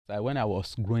Like when I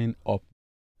was growing up,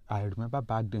 I remember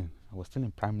back then, I was still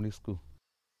in primary school.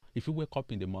 If you wake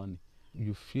up in the morning,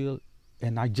 you feel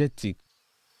energetic.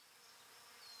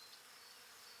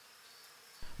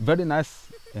 Very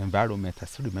nice environment, I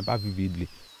still remember vividly.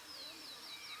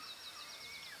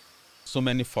 So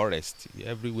many forests.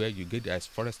 Everywhere you get, there's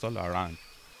forest all around.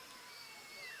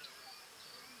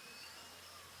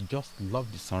 Just love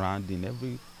the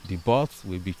surrounding. The birds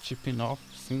will be chipping off,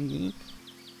 singing.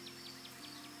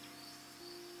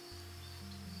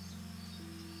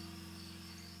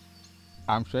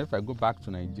 I'm sure if I go back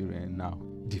to Nigeria now,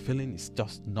 the feeling is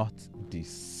just not the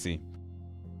same.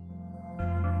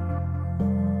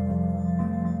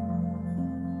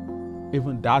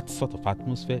 Even that sort of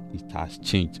atmosphere, it has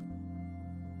changed.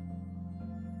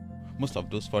 Most of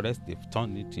those forests, they've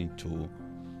turned it into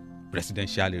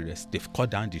residential areas. They've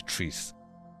cut down the trees.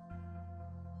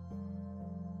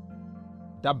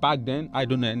 That back then, I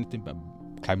don't know anything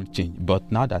about climate change.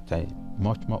 But now that I'm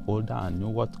much more older and know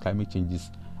what climate change is,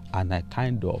 and I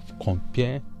kind of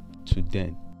compare to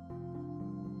then,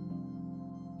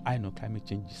 I know climate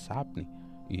change is happening.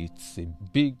 It's a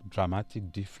big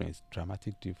dramatic difference,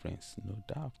 no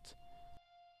doubt.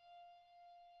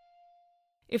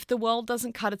 If the world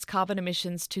doesn't cut its carbon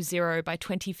emissions to zero by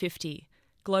 2050,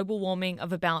 global warming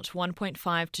of about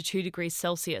 1.5 to 2 degrees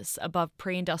Celsius above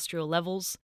pre-industrial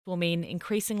levels will mean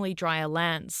increasingly drier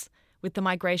lands, with the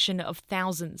migration of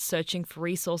thousands searching for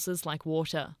resources like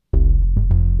water.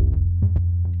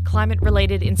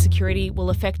 Climate-related insecurity will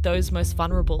affect those most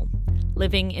vulnerable,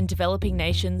 living in developing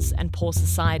nations and poor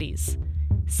societies,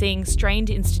 seeing strained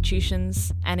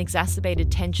institutions and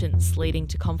exacerbated tensions leading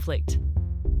to conflict.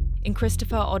 In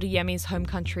Christopher Oduyemi's home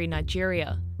country,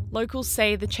 Nigeria, locals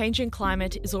say the changing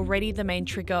climate is already the main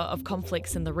trigger of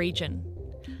conflicts in the region.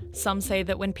 Some say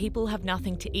that when people have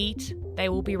nothing to eat, they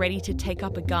will be ready to take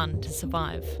up a gun to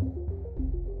survive.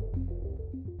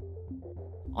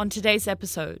 On today's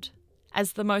episode,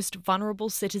 as the most vulnerable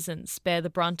citizens bear the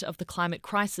brunt of the climate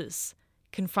crisis,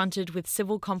 confronted with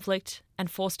civil conflict and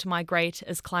forced to migrate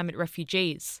as climate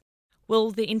refugees,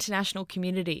 will the international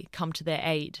community come to their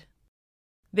aid?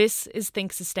 This is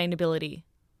Think Sustainability.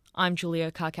 I'm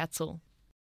Julia Karkatzel.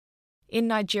 In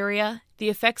Nigeria, the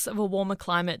effects of a warmer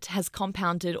climate has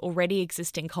compounded already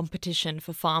existing competition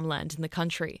for farmland in the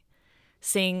country,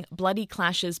 seeing bloody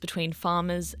clashes between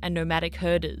farmers and nomadic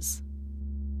herders.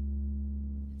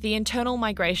 The internal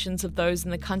migrations of those in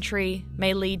the country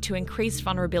may lead to increased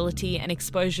vulnerability and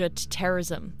exposure to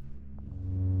terrorism.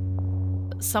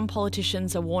 Some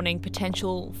politicians are warning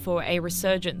potential for a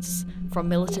resurgence from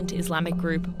militant Islamic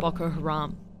group Boko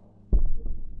Haram.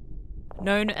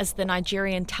 Known as the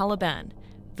Nigerian Taliban,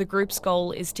 the group's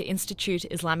goal is to institute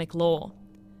Islamic law,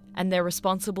 and they're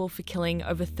responsible for killing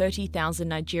over 30,000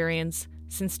 Nigerians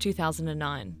since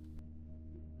 2009.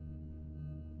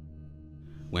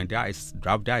 When there is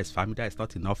drought, there is famine, there is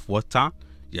not enough water,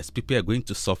 yes, people are going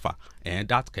to suffer, and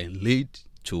that can lead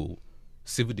to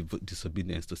civil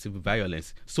disobedience, to civil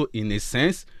violence. So in a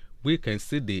sense, we can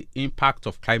see the impact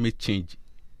of climate change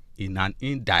in an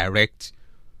indirect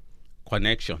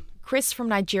connection. Chris from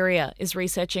Nigeria is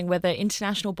researching whether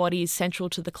international bodies central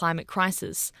to the climate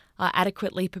crisis are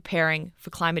adequately preparing for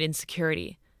climate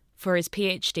insecurity for his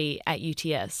PhD at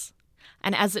UTS.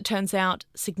 And as it turns out,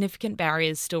 significant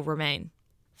barriers still remain.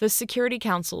 The Security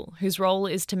Council, whose role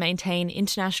is to maintain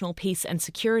international peace and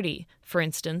security, for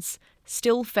instance,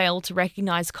 still fail to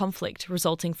recognise conflict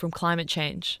resulting from climate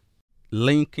change.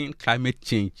 Linking climate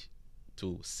change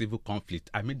to civil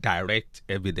conflict, direct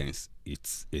evidence,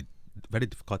 it's a very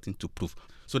difficult thing to prove.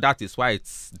 So that is why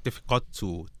it's difficult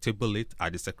to table it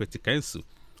at the Security Council.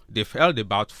 They've held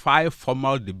about 5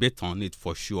 formal debates on it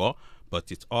for sure,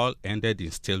 but it all ended in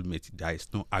stalemate. There is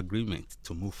no agreement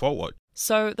to move forward.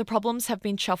 So the problems have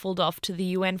been shuffled off to the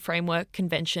UN Framework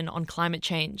Convention on Climate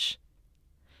Change,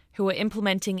 who are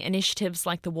implementing initiatives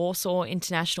like the Warsaw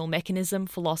International Mechanism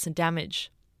for Loss and Damage.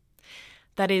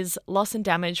 That is, loss and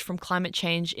damage from climate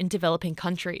change in developing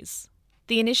countries.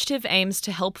 The initiative aims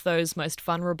to help those most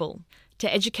vulnerable,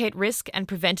 to educate risk and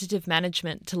preventative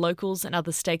management to locals and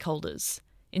other stakeholders,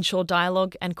 ensure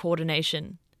dialogue and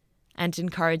coordination, and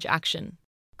encourage action.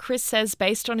 Chris says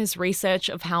based on his research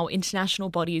of how international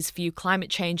bodies view climate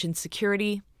change and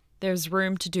security, there's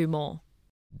room to do more.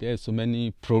 There are so many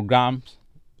programs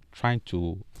trying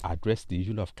to address the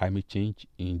issue of climate change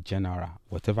in general,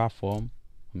 whatever form,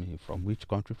 from which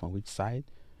country, from which side.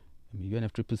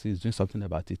 UNFCCC is doing something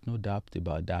about it, no doubt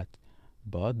about that.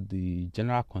 But the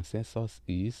general consensus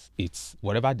is it's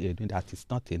whatever they're doing, that is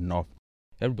not enough.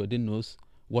 Everybody knows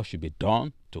what should be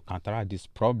done to counteract this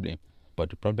problem. But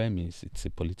the problem is it's a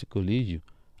political issue.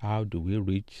 How do we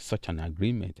reach such an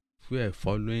agreement? If we are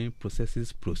following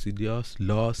processes, procedures,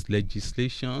 laws,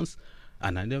 legislations,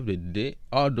 and at the end of the day,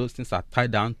 all those things are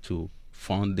tied down to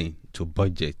funding, to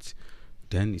budget,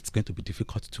 then it's going to be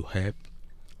difficult to help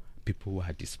people who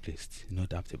are displaced. No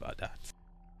doubt about that.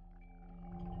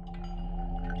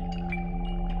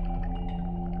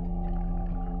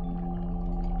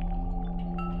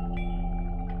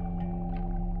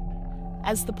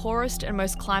 As the poorest and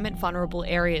most climate vulnerable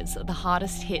areas are the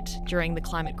hardest hit during the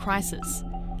climate crisis,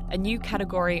 a new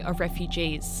category of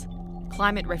refugees,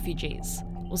 climate refugees,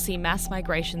 will see mass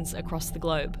migrations across the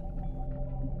globe.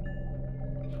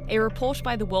 A report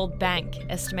by the World Bank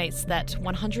estimates that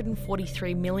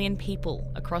 143 million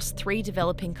people across 3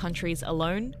 developing countries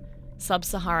alone,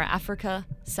 Sub-Saharan Africa,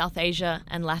 South Asia,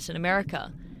 and Latin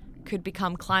America, could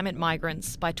become climate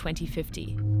migrants by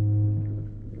 2050.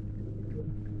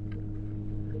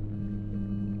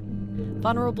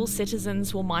 Vulnerable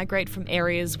citizens will migrate from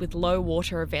areas with low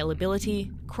water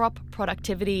availability, crop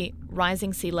productivity,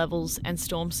 rising sea levels, and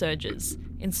storm surges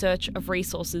in search of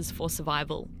resources for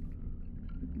survival.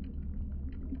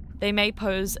 They may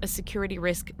pose a security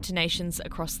risk to nations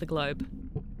across the globe.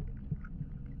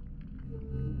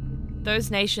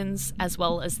 Those nations, as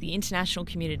well as the international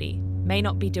community, may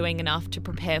not be doing enough to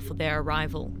prepare for their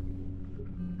arrival.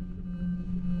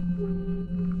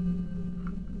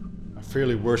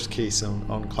 Fairly worst case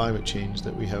on climate change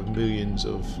that we have millions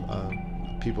of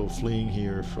people fleeing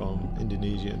here from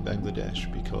Indonesia and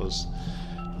Bangladesh because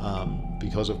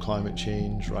of climate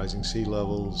change, rising sea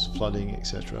levels, flooding,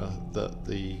 etc. That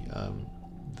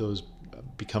those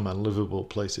become unlivable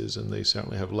places, and they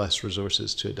certainly have less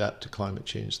resources to adapt to climate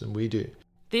change than we do.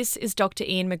 This is Dr.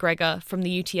 Ian McGregor from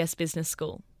the UTS Business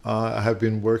School. I have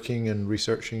been working and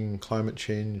researching climate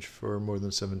change for more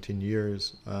than 17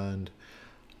 years, and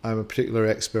I'm a particular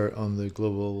expert on the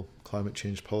global climate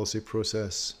change policy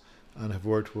process and have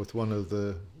worked with one of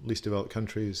the least developed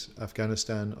countries,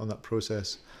 Afghanistan, on that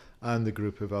process and the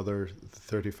group of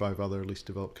 35 other least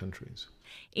developed countries.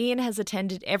 Ian has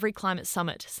attended every climate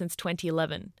summit since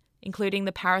 2011, including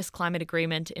the Paris Climate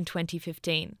Agreement in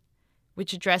 2015,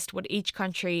 which addressed what each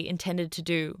country intended to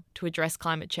do to address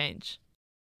climate change.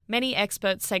 Many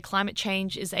experts say climate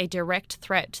change is a direct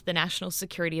threat to the national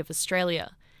security of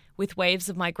Australia, with waves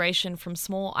of migration from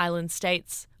small island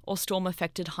states or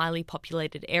storm-affected highly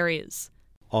populated areas.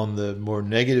 On the more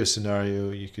negative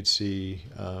scenario, you could see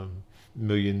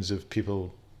millions of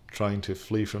people trying to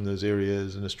flee from those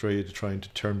areas in Australia, trying to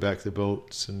turn back the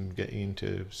boats and getting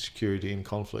into security and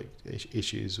conflict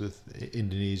issues with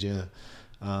Indonesia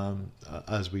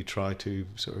as we try to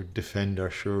sort of defend our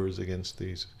shores against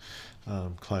these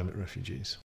climate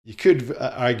refugees. You could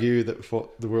argue that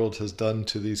what the world has done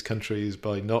to these countries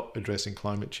by not addressing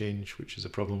climate change, which is a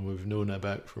problem we've known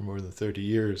about for more than 30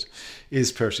 years,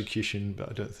 is persecution, but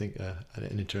I don't think an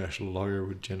international lawyer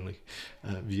would generally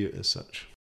view it as such.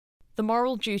 The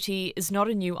moral duty is not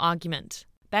a new argument.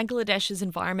 Bangladesh's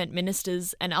environment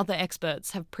ministers and other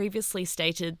experts have previously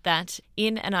stated that,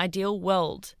 in an ideal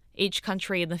world, each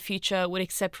country in the future would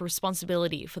accept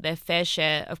responsibility for their fair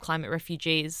share of climate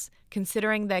refugees,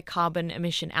 considering their carbon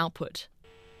emission output.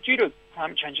 Due to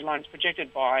climate change alone, it's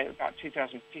projected by about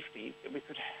 2050 that we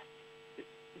could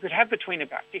have between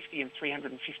about 50 and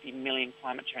 350 million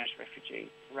climate change refugees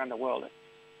around the world.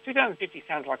 2050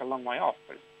 sounds like a long way off,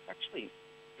 but it's actually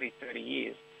 30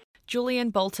 years. Julian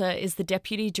Bolter is the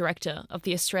Deputy Director of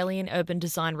the Australian Urban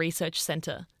Design Research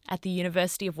Centre at the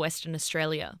University of Western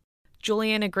Australia.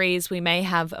 Julian agrees we may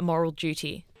have a moral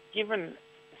duty. Given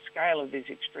the scale of these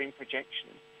extreme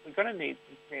projections, we're going to need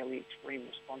some fairly extreme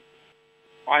responses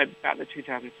by about the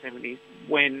 2070s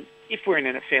when, if we're in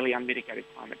a fairly unmitigated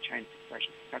climate change situation,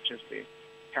 such as we're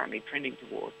currently trending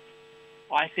towards,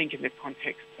 I think in the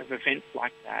context of events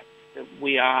like that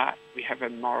we have a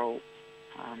moral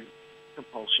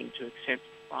compulsion to accept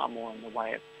far more in the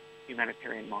way of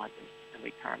humanitarian migrants than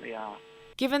we currently are.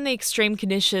 Given the extreme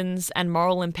conditions and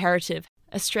moral imperative,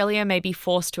 Australia may be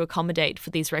forced to accommodate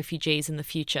for these refugees in the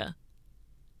future.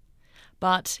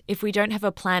 But if we don't have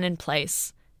a plan in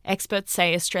place, experts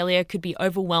say Australia could be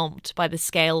overwhelmed by the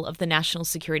scale of the national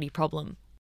security problem.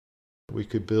 We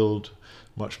could build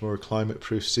much more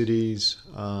climate-proof cities,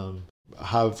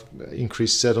 have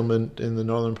increased settlement in the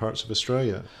northern parts of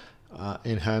Australia,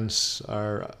 enhance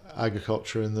our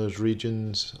agriculture in those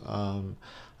regions,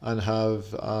 and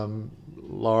have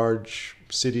large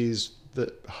cities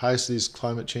that house these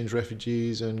climate change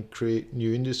refugees and create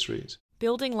new industries.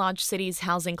 Building large cities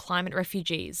housing climate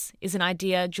refugees is an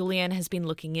idea Julian has been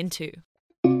looking into.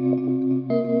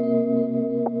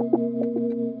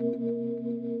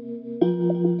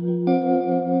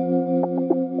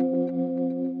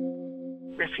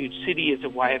 Refuge City as a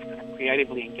way of kind of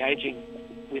creatively engaging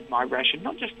with migration,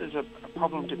 not just as a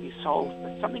problem to be solved,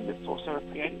 but something that's also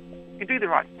a creative. We can do the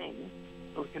right thing,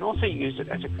 but we can also use it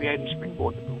as a creative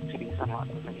springboard to build cities unlike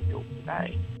the many built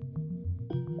today.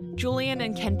 Julian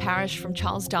and Ken Parrish from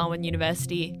Charles Darwin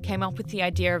University came up with the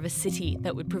idea of a city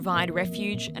that would provide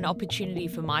refuge and opportunity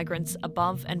for migrants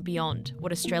above and beyond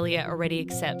what Australia already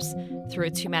accepts through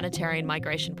its humanitarian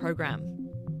migration program.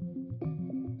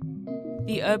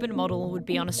 The urban model would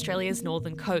be on Australia's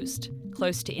northern coast,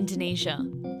 close to Indonesia,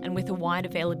 and with a wide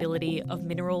availability of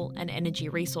mineral and energy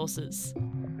resources.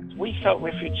 We felt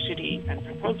Refuge City and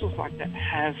proposals like that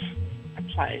have a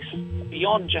place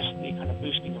beyond just the kind of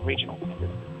boosting of regional centres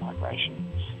of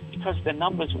migration, because the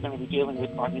numbers we're going to be dealing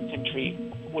with by mid-century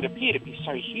would appear to be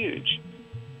so huge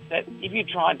that if you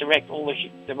try and direct all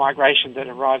the migration that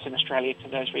arrives in Australia to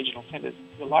those regional centres,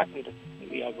 you're likely to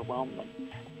completely overwhelm them.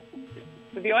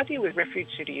 So the idea with Refuge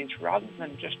City is rather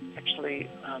than just actually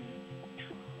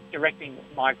directing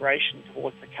migration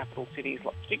towards the capital cities,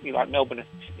 particularly like Melbourne and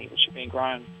Sydney, which have been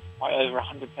grown by over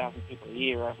 100,000 people a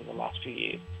year over the last few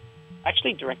years,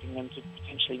 actually directing them to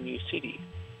potentially new cities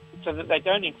so that they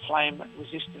don't inflame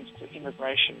resistance to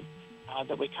immigration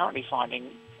that we're currently finding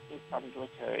is starting to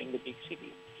occur in the big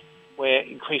cities, where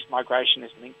increased migration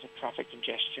is linked to traffic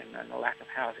congestion and the lack of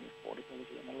housing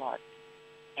affordability and the like.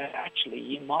 And actually,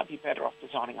 you might be better off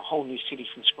designing a whole new city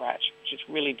from scratch, which is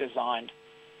really designed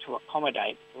to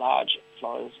accommodate large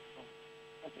flows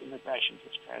of immigration to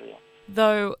Australia.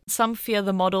 Though some fear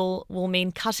the model will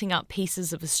mean cutting up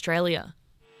pieces of Australia.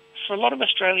 For a lot of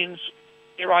Australians,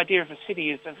 their idea of a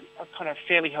city is a kind of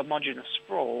fairly homogenous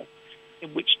sprawl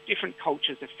in which different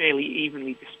cultures are fairly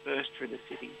evenly dispersed through the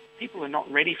city. People are not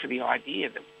ready for the idea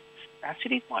that our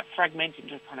cities might fragment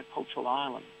into kind of cultural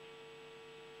islands.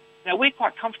 Now, we're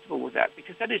quite comfortable with that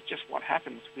because that is just what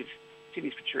happens with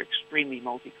cities which are extremely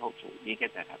multicultural. You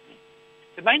get that happening.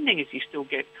 The main thing is you still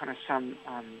get kind of some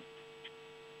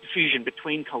diffusion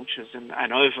between cultures and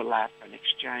overlap and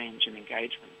exchange and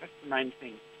engagement. That's the main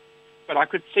thing. But I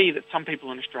could see that some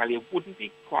people in Australia wouldn't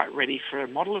be quite ready for a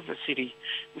model of a city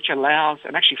which allows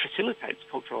and actually facilitates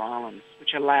cultural islands, which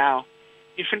allow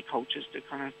different cultures to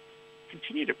kind of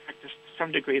continue to practice to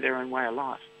some degree their own way of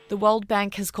life. The World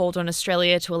Bank has called on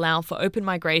Australia to allow for open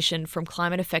migration from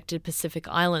climate-affected Pacific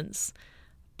islands.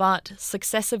 But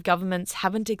successive governments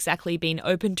haven't exactly been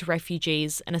open to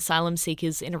refugees and asylum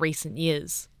seekers in recent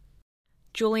years.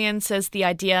 Julian says the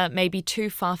idea may be too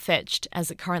far-fetched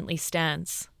as it currently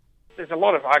stands. There's a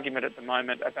lot of argument at the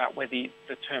moment about whether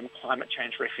the term climate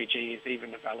change refugee is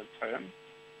even a valid term,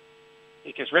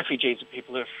 because refugees are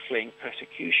people who are fleeing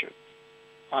persecution.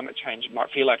 Climate change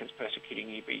might feel like it's persecuting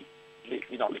you, but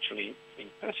you're not literally being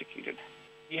persecuted.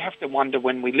 You have to wonder,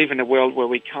 when we live in a world where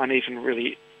we can't even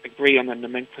really agree on the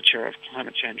nomenclature of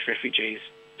climate change refugees,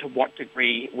 to what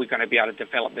degree we're going to be able to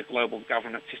develop the global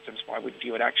governance systems by which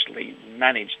you would actually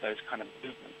manage those kind of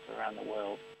movements around the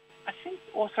world. I think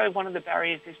also one of the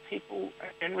barriers is people are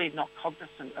generally not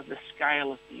cognizant of the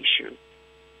scale of the issue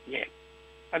yet.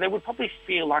 So they would probably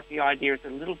feel like the idea is a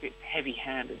little bit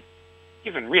heavy-handed,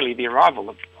 given really the arrival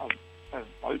of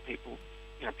boat people.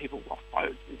 You know, people off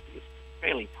boats is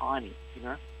fairly tiny, you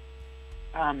know.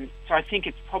 So I think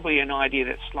it's probably an idea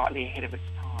that's slightly ahead of its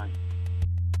time.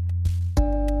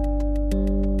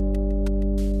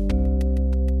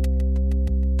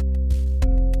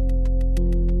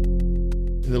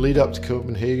 In the lead up to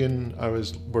Copenhagen, I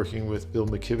was working with Bill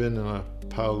McKibben and a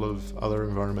pile of other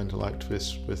environmental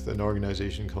activists with an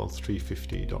organisation called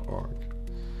 350.org.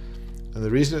 And the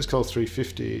reason it's called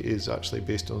 350 is actually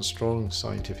based on strong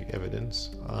scientific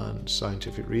evidence and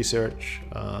scientific research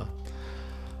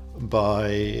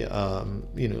by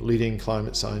leading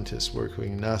climate scientists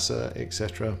working in NASA,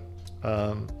 etc.,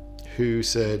 who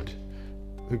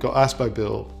got asked by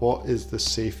Bill, what is the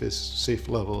safe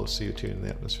level of CO2 in the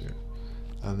atmosphere?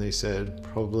 And they said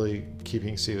probably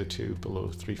keeping CO2 below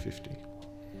 350.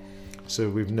 So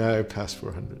we've now passed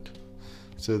 400.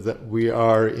 So that we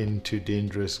are into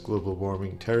dangerous global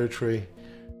warming territory.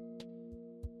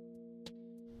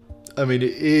 I mean,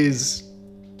 it is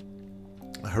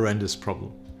a horrendous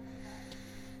problem.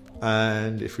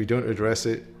 And if we don't address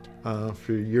it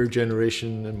for your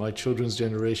generation and my children's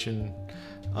generation,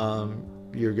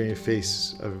 you're going to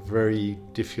face a very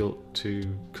difficult to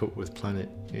cope with planet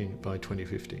by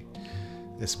 2050,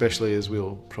 especially as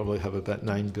we'll probably have about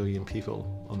 9 billion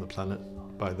people on the planet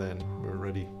by then. We're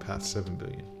already past 7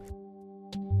 billion.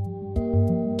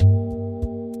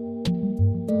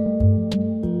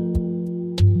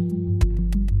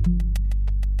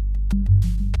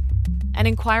 An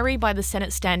inquiry by the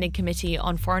Senate Standing Committee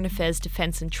on Foreign Affairs,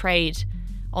 Defence and Trade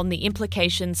on the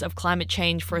implications of climate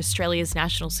change for Australia's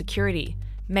national security,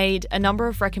 made a number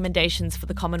of recommendations for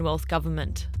the Commonwealth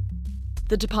Government.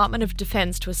 The Department of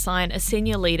Defence to assign a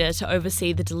senior leader to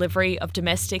oversee the delivery of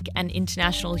domestic and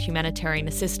international humanitarian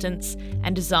assistance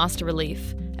and disaster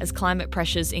relief as climate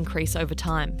pressures increase over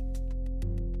time.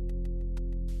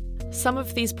 Some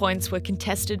of these points were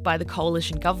contested by the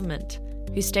coalition government,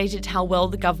 who stated how well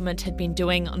the government had been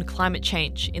doing on climate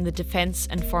change in the defence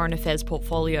and foreign affairs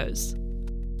portfolios.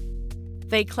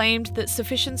 They claimed that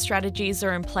sufficient strategies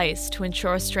are in place to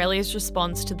ensure Australia's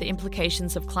response to the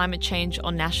implications of climate change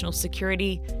on national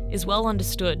security is well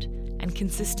understood and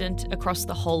consistent across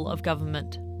the whole of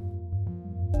government.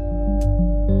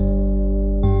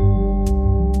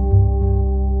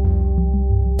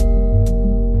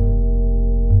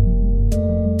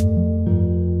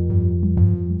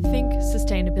 Think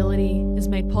Sustainability is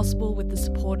made possible with the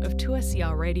support of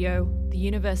 2SER Radio, the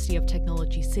University of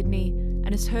Technology Sydney,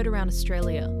 and is heard around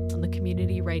Australia on the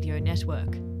Community Radio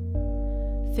Network.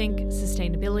 Think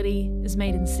Sustainability is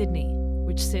made in Sydney,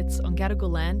 which sits on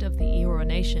Gadigal land of the Eora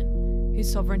Nation,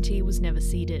 whose sovereignty was never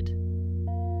ceded.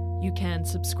 You can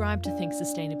subscribe to Think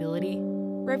Sustainability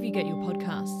wherever you get your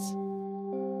podcasts.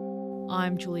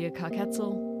 I'm Julia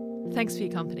Karkatzel. Thanks for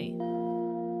your company.